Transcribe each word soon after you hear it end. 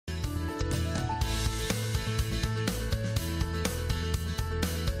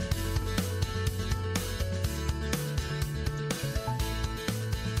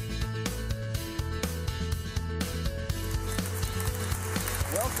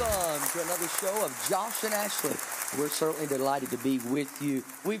Welcome to another show of Josh and Ashley. We're certainly delighted to be with you.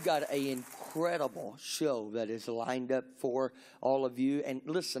 We've got an incredible show that is lined up for all of you. And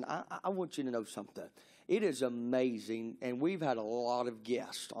listen, I want you to know something. It is amazing, and we've had a lot of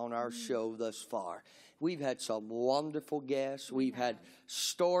guests on our show thus far. We've had some wonderful guests. We've had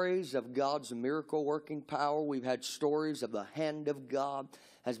stories of God's miracle-working power. We've had stories of the hand of God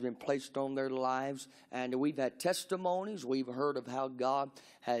has been placed on their lives. And we've had testimonies. We've heard of how God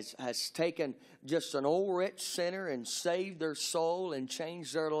has taken just an old rich sinner and saved their soul and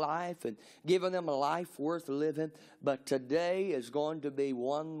changed their life and given them a life worth living. But today is going to be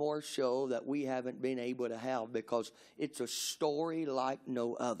one more show that we haven't been able to have because it's a story like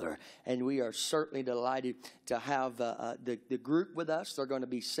no other. And we are certainly delighted to have the group with us. They're going to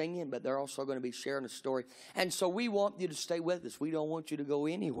be singing, but they're also going to be sharing a story. And so we want you to stay with us. We don't want you to go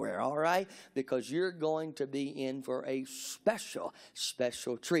anywhere, all right? Because you're going to be in for a special,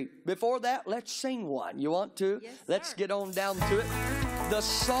 special treat. Before that, let's sing one. You want to? Yes, sir. Let's get on down to it. The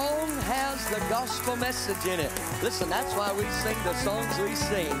song has the gospel message in it. Listen, that's why we sing the songs we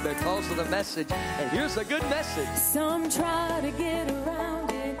sing, because of the message. And here's a good message. Some try to get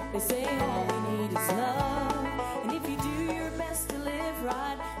around it. They say all we need is love. And if you do your best to live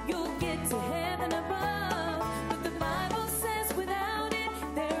right, you'll get to heaven above. But the Bible says without it,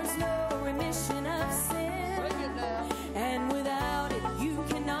 there's no remission of sin. Bring it down. And without it, you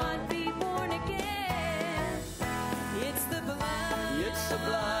cannot be born again. It's the blood. It's the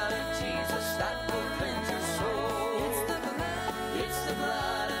blood of Jesus that will cleanse your soul. It's the blood. It's the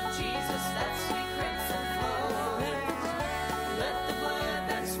blood of Jesus that sweet crimson flow. Let the blood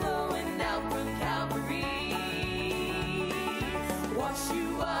that's flowing down from Calvary wash you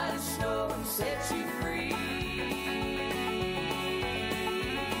white as snow and set you free.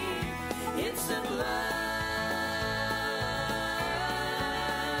 It's the blood.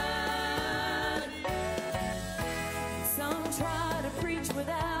 Some try to preach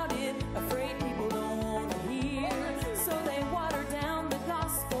without it, afraid people don't want to hear. So they water down the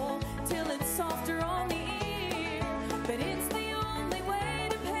gospel till it's softer on the ear. But it's the only way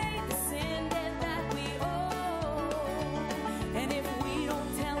to pay the sin debt that we owe. And if we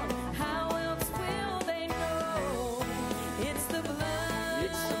don't tell them, how else will they know? It's the blood.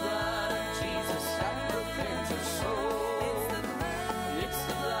 It's the blood of Jesus that will cleanse your soul. It's the blood. It's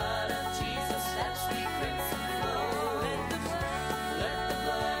the blood of Jesus that sweet crimson flow. Let the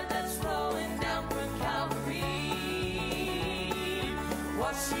blood that's flowing down from Calvary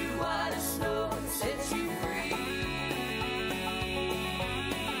wash you white as snow and set you free.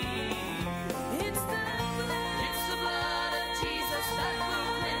 It's the blood. It's the blood of Jesus that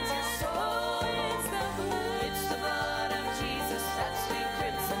will cleanse your soul. It's the blood. It's the blood of Jesus that sweet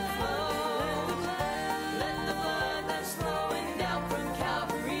crimson flow. Let the blood that's flowing down from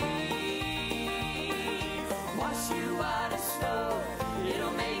Calvary wash you white as snow.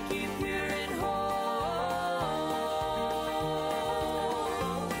 It'll make you pure and whole.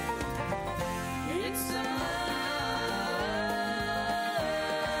 It's the blood.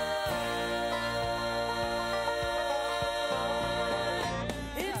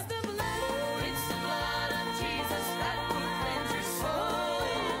 It's the blood. It's the blood of Jesus that will cleanse your soul.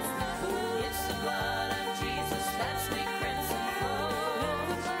 It's the blood of Jesus that sweet crimson flow.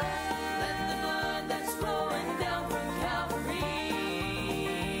 Let the blood that's flowing down from Calvary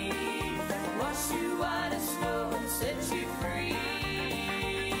wash you white as snow and set you free.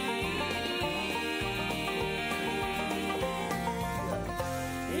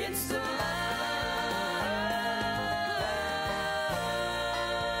 It's the blood.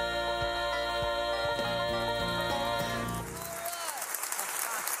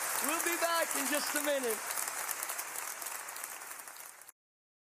 We'll be back in just a minute.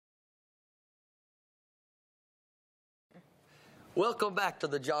 Welcome back to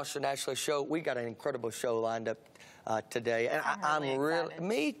the Josh and Ashley Show. We got an incredible show lined up today, and I'm really excited.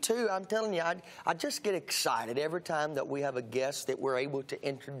 Me too. I'm telling you, I just get excited every time that we have a guest that we're able to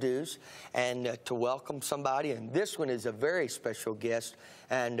introduce and to welcome somebody. And this one is a very special guest,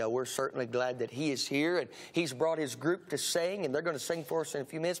 and we're certainly glad that he is here. And he's brought his group to sing, and they're going to sing for us in a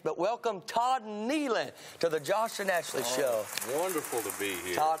few minutes. But welcome Todd Nealon to the Josh and Ashley Show. Wonderful to be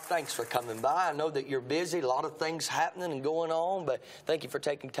here. Todd, thanks for coming by. I know that you're busy, a lot of things happening and going on, but thank you for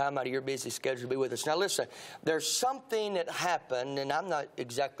taking time out of your busy schedule to be with us. Now listen, there's something that happened, and I'm not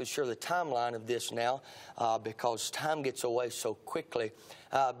exactly sure the timeline of this now because time gets away so quickly.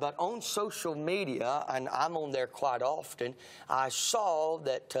 But on social media, and I'm on there quite often, I saw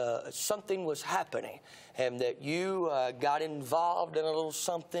that something was happening and that you got involved in a little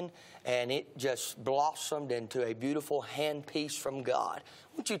something, and it just blossomed into a beautiful handpiece from God.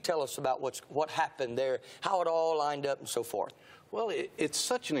 Why don't you tell us about what happened there, how it all lined up and so forth? Well, it's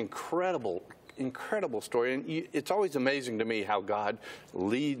such an incredible story, and it's always amazing to me how God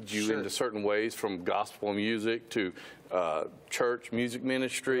leads you into certain ways, from gospel music to church music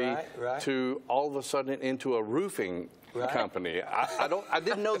ministry to all of a sudden into a roofing company. I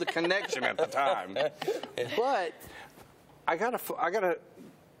didn't know the connection at the time, but I got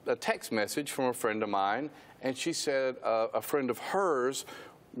a text message from a friend of mine, and she said a friend of hers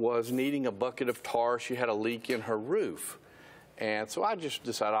was needing a bucket of tar. She had a leak in her roof. And so I just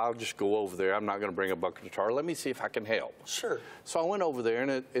decided I'll just go over there. I'm not going to bring a bucket of tar. Let me see if I can help. Sure. So I went over there,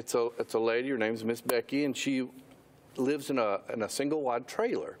 and it's a lady. Her name's Miss Becky, and she lives in a single wide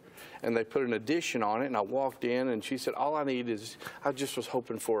trailer. And they put an addition on it, and I walked in, and she said, all I need is, I just was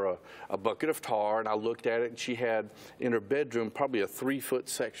hoping for a bucket of tar. And I looked at it, and she had in her bedroom probably a 3-foot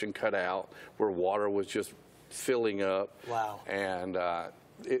section cut out where water was just filling up. Wow. And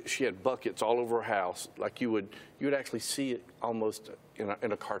she had buckets all over her house, like you would actually see it almost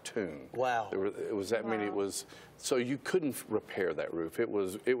in a cartoon. Wow. It was that many. It was, so you couldn't repair that roof. It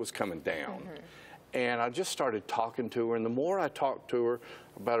was coming down. And I just started talking to her, and the more I talked to her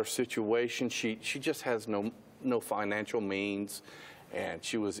about her situation, she just has no financial means, and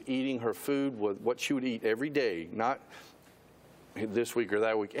she was eating her food with what she would eat every day, not this week or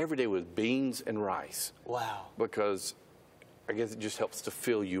that week. Every day was beans and rice. Wow. Because I guess it just helps to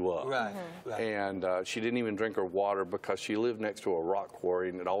fill you up. Right. Right. And she didn't even drink her water because she lived next to a rock quarry,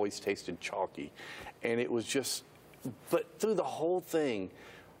 and it always tasted chalky. And it was just, but through the whole thing,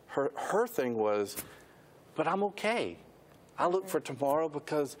 her thing was, but I'm okay. I look for tomorrow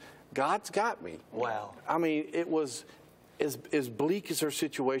because God's got me. Wow. I mean, it was as bleak as her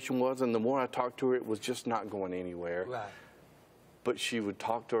situation was, and the more I talked to her, it was just not going anywhere. Right. But she would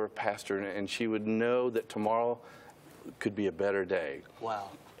talk to her pastor, and she would know that tomorrow could be a better day. Wow.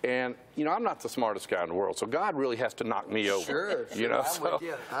 And, you know, I'm not the smartest guy in the world, so God really has to knock me over. Sure. You know,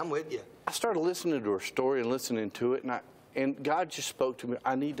 I'm with you. I started listening to her story and listening to it, and God just spoke to me.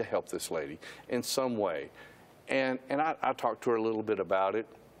 I need to help this lady in some way. And I talked to her a little bit about it.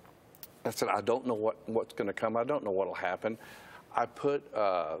 I said, I don't know what's going to come. I don't know what will happen. I put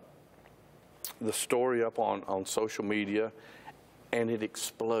the story up on social media, and it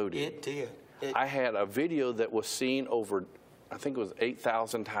exploded. It did. I had a video that was seen over, I think it was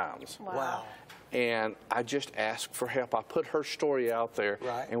 8,000 times. Wow. And I just asked for help. I put her story out there,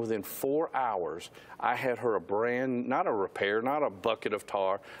 and within 4 hours, I had her not a repair, not a bucket of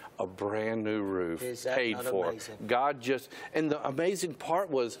tar, a brand new roof paid for. Amazing? God just, and the amazing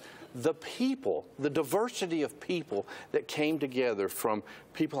part was the people, the diversity of people that came together, from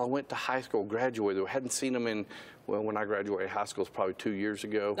people I went to high school, graduated, hadn't seen them in, well, when I graduated high school, it was probably 2 years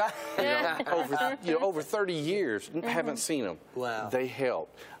ago. Over 30 years, haven't seen them. Wow. They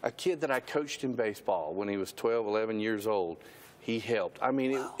helped. A kid that I coached in baseball when he was 12, 11 years old, he helped. I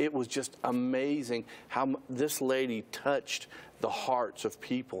mean, it was just amazing how this lady touched the hearts of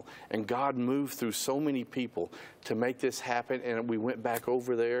people, and God moved through so many people to make this happen. And we went back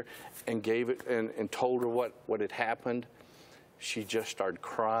over there and gave it and told her what had happened. She just started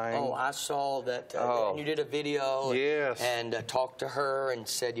crying. Oh, I saw that. You did a video. Yes. And talked to her and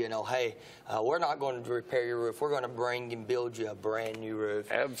said, you know, hey, we're not going to repair your roof. We're going to bring and build you a brand new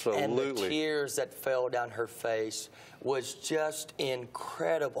roof. Absolutely. And the tears that fell down her face was just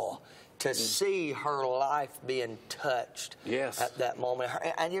incredible to see her life being touched at that moment.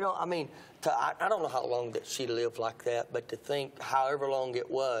 And, you know, I mean, I don't know how long that she lived like that, but to think however long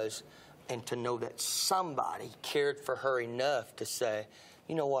it was, and to know that somebody cared for her enough to say,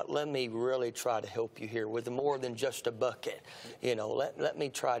 you know what, let me really try to help you here with more than just a bucket. You know, let me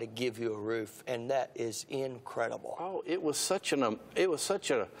try to give you a roof. And that is incredible. Oh, it was such an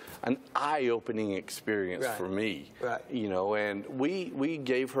eye-opening experience for me. Right. You know, and we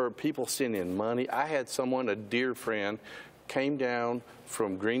gave her, people sent in money. I had someone, a dear friend, came down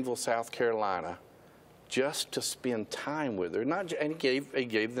from Greenville, South Carolina, just to spend time with her. And he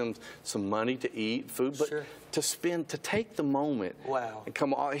gave them some money to eat, food, but to take the moment. Wow. And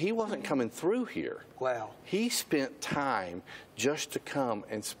come on. He wasn't coming through here. Wow. He spent time just to come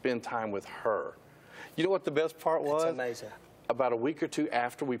and spend time with her. You know what the best part was? That's amazing. About a week or two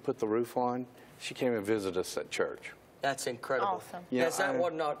after we put the roof on, she came and visited us at church. That's incredible. Awesome. You know, Is that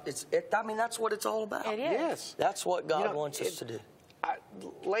what not? I mean, that's what it's all about. It is. Yes. That's what God You know, wants us to do.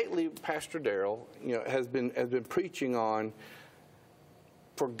 Lately, Pastor Darrell, has been preaching on,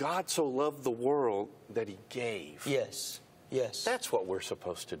 for God so loved the world that He gave. Yes. Yes. That's what we're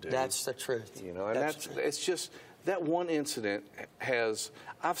supposed to do. That's the truth. And that's true. it's just that one incident has.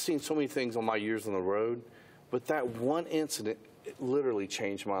 I've seen so many things on my years on the road, but that one incident literally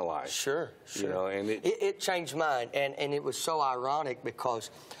changed my life. Sure. And it changed mine, and it was so ironic because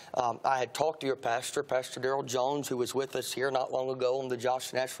I had talked to your pastor, Pastor Darrell Jones, who was with us here not long ago on the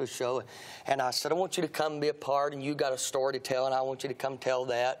Josh and Ashley show, and I said, I want you to come be a part, and you got a story to tell, and I want you to come tell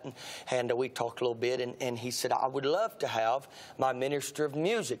that, and we talked a little bit, and he said, I would love to have my minister of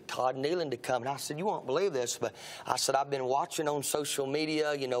music, Todd Nealon, to come, and I said, you won't believe this, but I said, I've been watching on social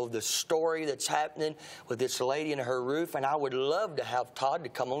media, the story that's happening with this lady in her roof, and I would love to have Todd to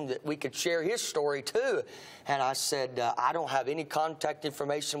come on that we could share his story too. And I said, I don't have any contact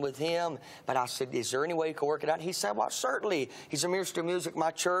information with him, but I said, is there any way you could work it out? And he said, well, certainly. He's a minister of music at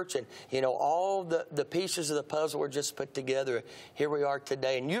my church, and all the pieces of the puzzle were just put together. Here we are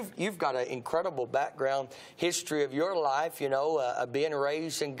today, and you've got an incredible background history of your life, being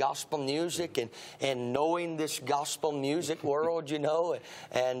raised in gospel music and knowing this gospel music world,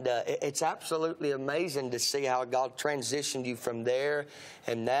 and it's absolutely amazing to see how God transitioned you from there,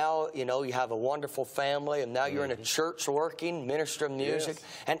 and now you have a wonderful family, and now you're in a church working, minister of music. Yes.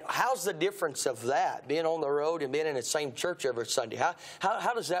 And how's the difference of that, being on the road and being in the same church every Sunday?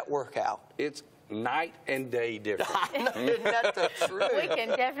 How does that work out? It's night and day difference. Isn't that the truth? We can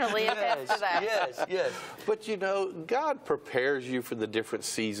definitely attest to that. Yes. But God prepares you for the different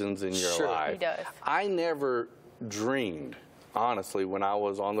seasons in your Sure. life. He does. I never dreamed, honestly, when I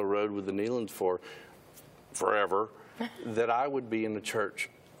was on the road with the Nealons for forever, that I would be in the church.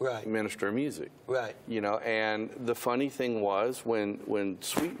 Right. Minister of music. Right. And the funny thing was when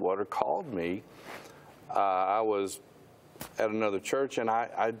Sweetwater called me, I was at another church, and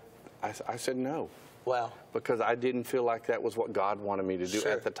I said no. Wow. Because I didn't feel like that was what God wanted me to do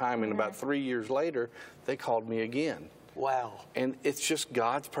Sure. at the time. And about 3 years later, they called me again. Wow. And it's just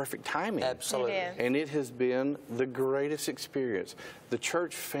God's perfect timing. Absolutely. It is. And it has been the greatest experience. The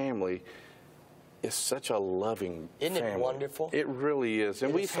church family is such a loving Isn't it family. wonderful? It really is. And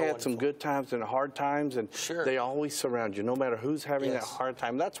It is we've so had some wonderful. good times and hard times, and Sure. they always surround you, no matter who's having that Yes. hard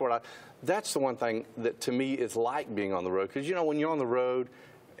time. That's the one thing that to me is like being on the road. Because when you're on the road,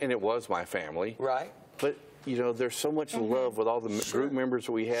 and it was my family, Right. but there's so much love with all the group members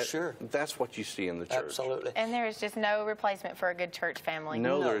that we had. Sure. That's what you see in the church. Absolutely. And there is just no replacement for a good church family.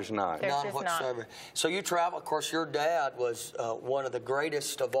 No, there's not. There's None just whatsoever. So you travel. Of course, your dad was one of the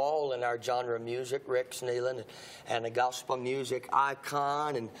greatest of all in our genre of music, Rex Nealon, and a gospel music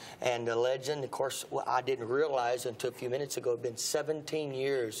icon and a legend. Of course, I didn't realize until a few minutes ago, it had been 17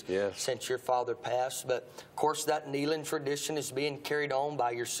 years Yes. since your father passed. But, of course, that Nealon tradition is being carried on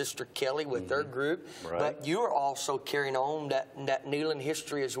by your sister Kelly with their group. Right. But you are also carrying on that Nealon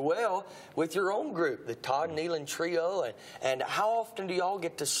history as well with your own group, the Todd Nealon Trio. And how often do y'all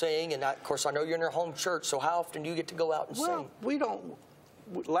get to sing? And of course, I know you're in your home church, so how often do you get to go out and Well, sing? we don't.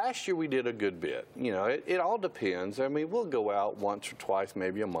 Last year we did a good bit. It all depends. I mean, we'll go out once or twice,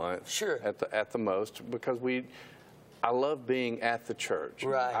 maybe a month. Sure. At the most, because I love being at the church.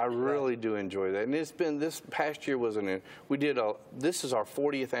 Right, I really do enjoy that. And this past year this is our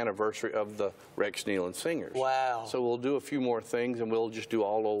 40th anniversary of the Rex Nealon Singers. Wow. So we'll do a few more things, and we'll just do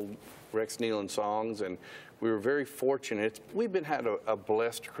all old Rex Nealon songs. And we were very fortunate. We've had a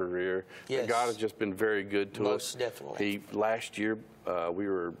blessed career. Yes. And God has just been very good to us. Most definitely. Last year, we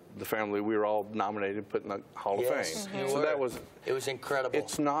were all nominated, put in the Hall of Yes, Fame. you So were. it was incredible.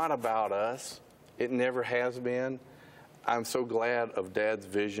 it's not about us. It never has been. I'm so glad of Dad's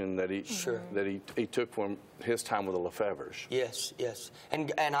vision that he took from his time with the Lefevres. Yes.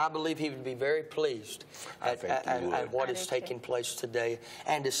 And I believe he would be very pleased at what I is do, taking too. place today.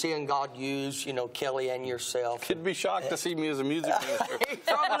 And to seeing God use, Kelly and yourself. He'd be shocked to see me as a music minister. He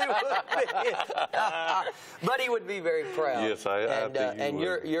probably would be. But he would be very proud. Yes, I think he and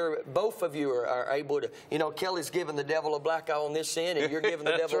would. you're both of you are able to, Kelly's giving the devil a black eye on this end, and you're giving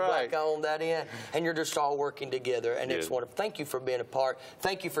the That's devil a right. black eye on that end, and you're just all working together. And it's wonderful. Thank you for being a part.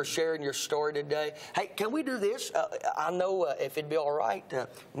 Thank you for sharing your story today. Hey, can we do this? I know if it'd be all right,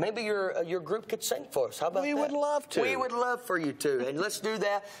 maybe your group could sing for us. How about that? We would love to. We would love for you to. And let's do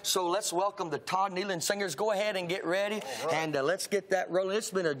that. So let's welcome the Todd Nealon Singers. Go ahead and get ready. Right. And let's get that rolling. It's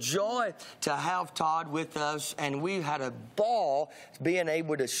been a joy to have Todd with us. And we had a ball being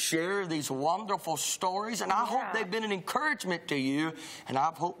able to share these wonderful stories. And I hope they've been an encouragement to you. And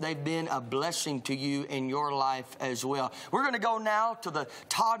I hope they've been a blessing to you in your life as well. We're going to go now to the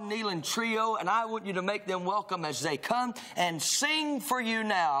Todd Nealon Trio. And I want you to make them welcome as they come and sing for you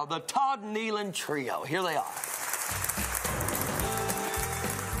now. The Todd Nealon Trio. Here they are.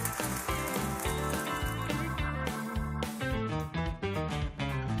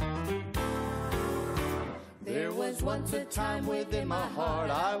 There was once a time within my heart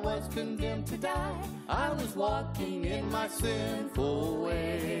I was condemned to die. I was walking in my sinful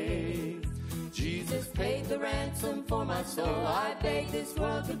ways. Jesus paid the ransom for my soul. I beg this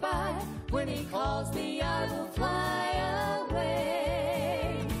world goodbye. When he calls me, I will fly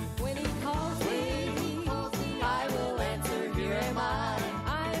away. When he calls me, I will answer, here am I.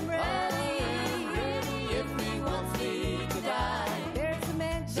 I'm ready, if he wants me to die. There's a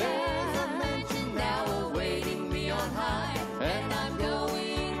mansion now awaiting me on high, and I'm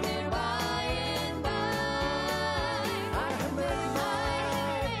going there by and by. I have made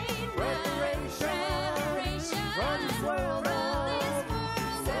my preparation from this world of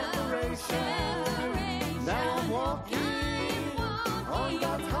separation. Now I'm walking on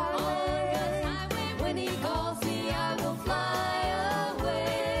God's highway. When he calls me, I will fly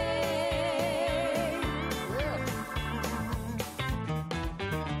away.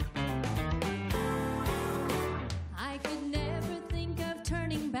 I could never think of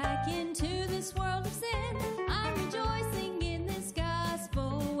turning back into this world of sin. I'm rejoicing in this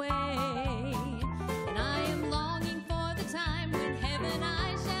gospel way, and I am longing for the time when heaven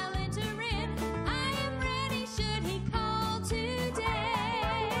I shall enter in. I am ready should he call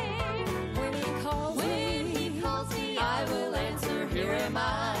today. When he calls me, I will answer, here am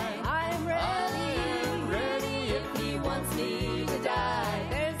I. I'm ready, if he wants me to die.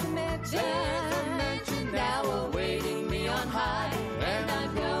 There's a mansion now awaiting me on high, and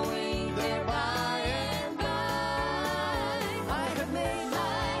I'm going there by and by. I have made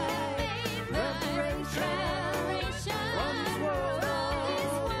my preparation from this world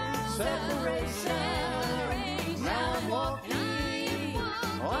of separation. Now I'm walking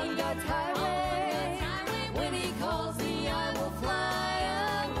on God's highway. When he calls me, I will fly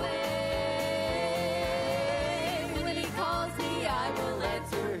away. When he calls me, I will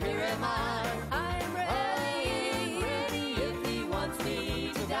answer, here am I. I'm ready, if he wants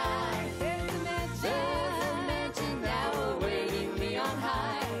me to die. There's a mansion now awaiting me on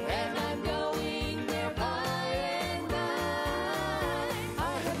high, and I'm going there by and by.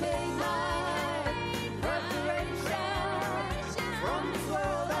 I have made my preparation from this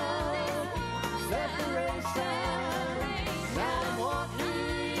world of separation. Now I'm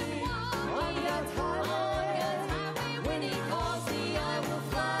walking on God's highway. When he calls me, I will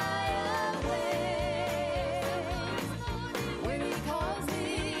fly away. When he calls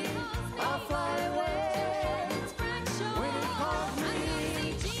me, I'll fly away. When he calls me,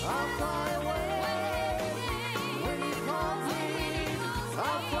 I'll fly away. When he calls me,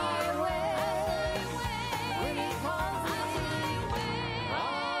 I'll fly away. When he calls me,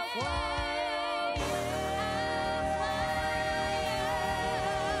 I'll fly away.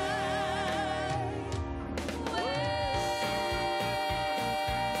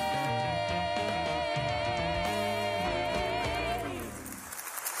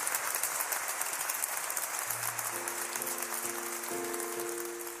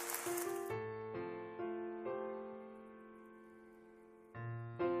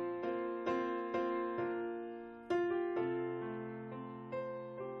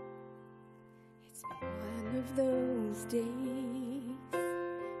 It's one of those days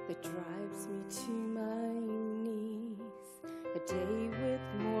that drives me to my knees. A day with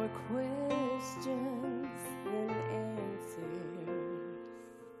more questions than answers.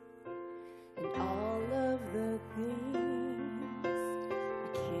 And all of the things I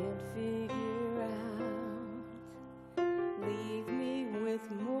can't figure out leave me with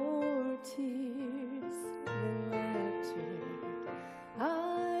more tears than laughter.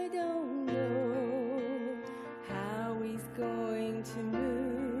 I don't know how he's going to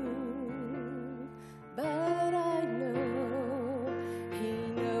move, but I know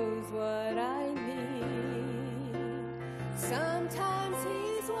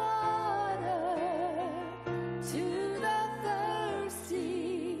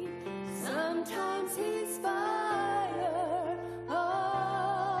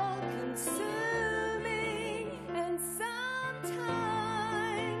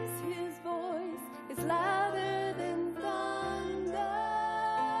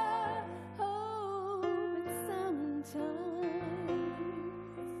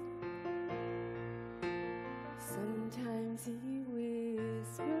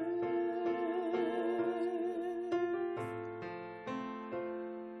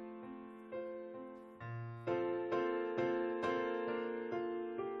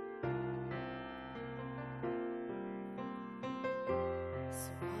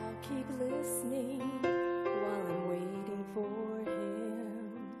listening while I'm waiting for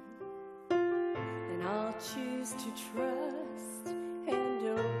him, then I'll choose to trust and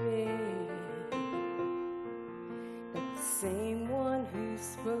obey. But the same one who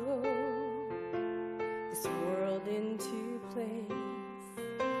spoke this world into place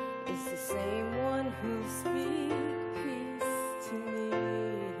is the same one who speaks peace to me.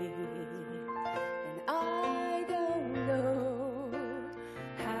 And I don't know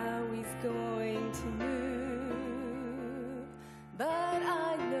how he's going to move, but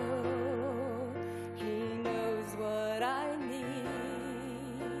I know he knows what I need.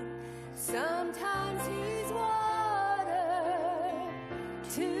 Sometimes he's water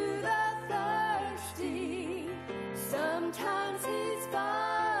to the thirsty, sometimes he's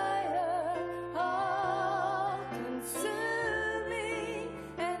fire, all consuming,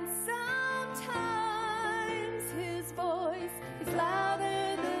 and sometimes his voice is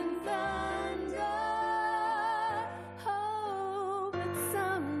louder than thunder. Oh, but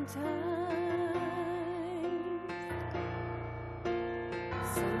sometimes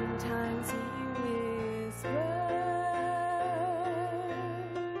he whispers.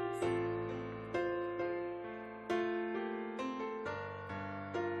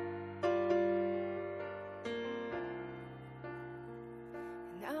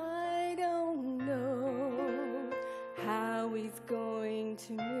 And I don't know how he's going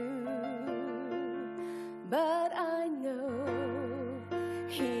to move, but I know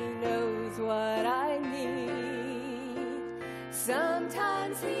he knows what I need.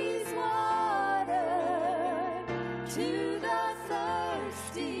 Sometimes he's water to the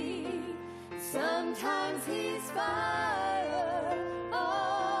thirsty, sometimes he's fire,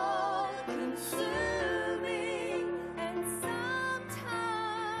 all consuming, and sometimes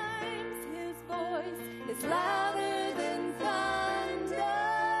his voice is louder than thunder.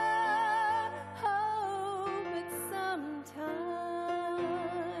 Oh, but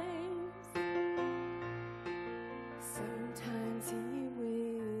sometimes he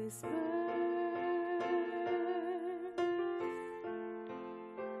whispers.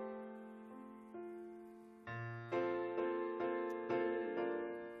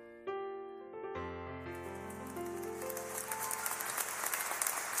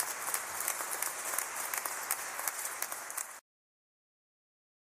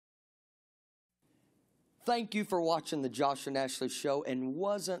 Thank you for watching the Josh and Ashley show. And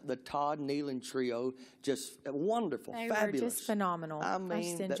wasn't the Todd Nealon trio just wonderful, They fabulous? were just phenomenal. I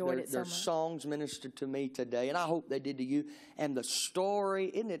mean, just enjoyed it so their much. songs ministered to me today, and I hope they did to you. And the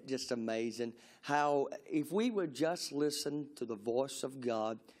story, isn't it just amazing how if we would just listen to the voice of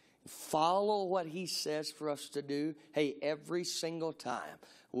God, follow what he says for us to do, hey, every single time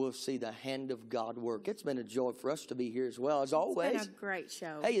we'll see the hand of God work. It's been a joy for us to be here as well, as always. It's been a great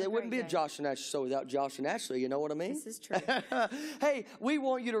show. Hey, there wouldn't be a great day. Josh and Ashley show without Josh and Ashley. You know what I mean? This is true. Hey, we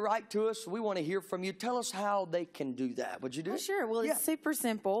want you to write to us. We want to hear from you. Tell us how they can do that. Would you do Well, it? sure. Well, Yeah. it's super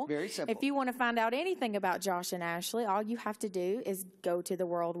simple. Very simple. If you want to find out anything about Josh and Ashley, all you have to do is go to the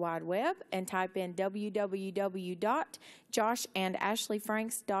World Wide Web and type in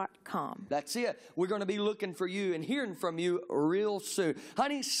www.joshandashleyfranks.com. That's it. We're going to be looking for you and hearing from you real soon.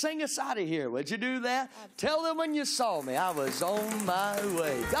 Honey, sing us out of here. Would you do that? Tell them when you saw me, I was on my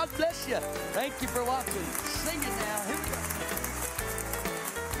way. God bless you. Thank you for watching. Sing it now. Here we go.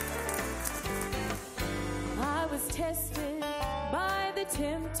 I was tested by the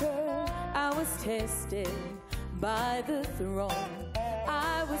tempter, I was tested by the throne.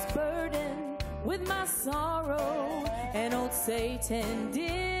 I was burdened with my sorrow, and old Satan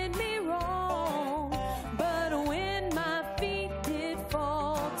did me wrong. But when my feet did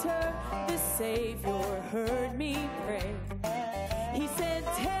falter, the Savior heard